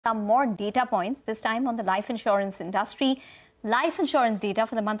Some more data points, this time on the life insurance industry. Life insurance data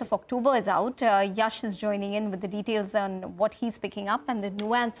for the month of October is out. Yash is joining in with the details on what he's picking up and the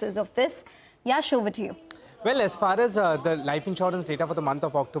nuances of this. Yash, over to you. Well, as far as the life insurance data for the month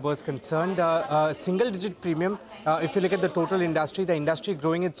of October is concerned, single-digit premium, if you look at the total industry, the industry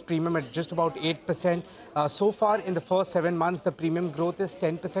growing its premium at just about 8%. So far, in the first 7 months, the premium growth is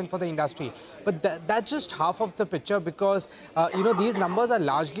 10% for the industry. But that's just half of the picture because, these numbers are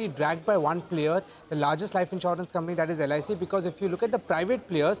largely dragged by one player, the largest life insurance company, that is LIC, because if you look at the private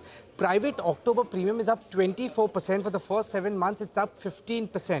players, private October premium is up 24%. For the first 7 months, it's up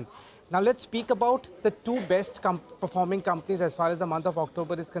 15%. Now let's speak about the two best performing companies as far as the month of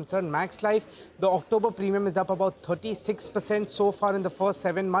October is concerned. Max Life, the October premium is up about 36% so far in the first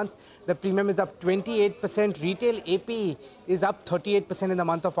 7 months. The premium is up 28%. Retail APE is up 38% in the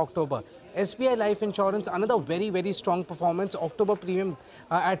month of October. SBI Life Insurance, another very, very strong performance. October premium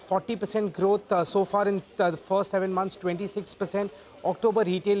at 40% growth so far in the first 7 months, 26%. October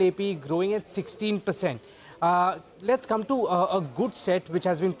retail APE growing at 16%. Let's come to a good set which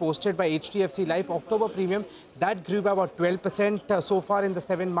has been posted by HDFC Life. October premium, that grew by about 12%. So far in the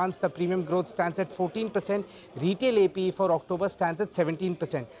 7 months, the premium growth stands at 14%. Retail APE for October stands at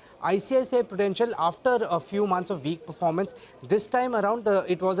 17%. ICICI Prudential, after a few months of weak performance, this time around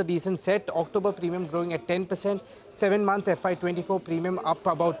it was a decent set. October premium growing at 10%. 7 months FY24 premium up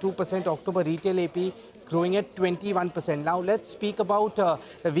about 2%. October retail APE growing at 21%. Now let's speak about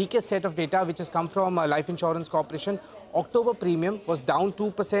the weakest set of data which has come from Life Insurance Corporation. October premium was down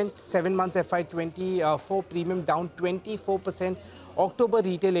 2%. 7 months FY24 premium down 24%. October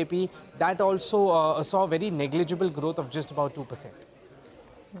retail APE, that also saw very negligible growth of just about 2%.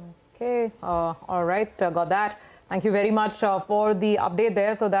 Okay, all right, got that. Thank you very much for the update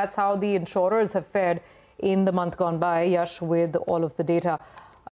there. So that's how the insurers have fared in the month gone by, Yash, with all of the data.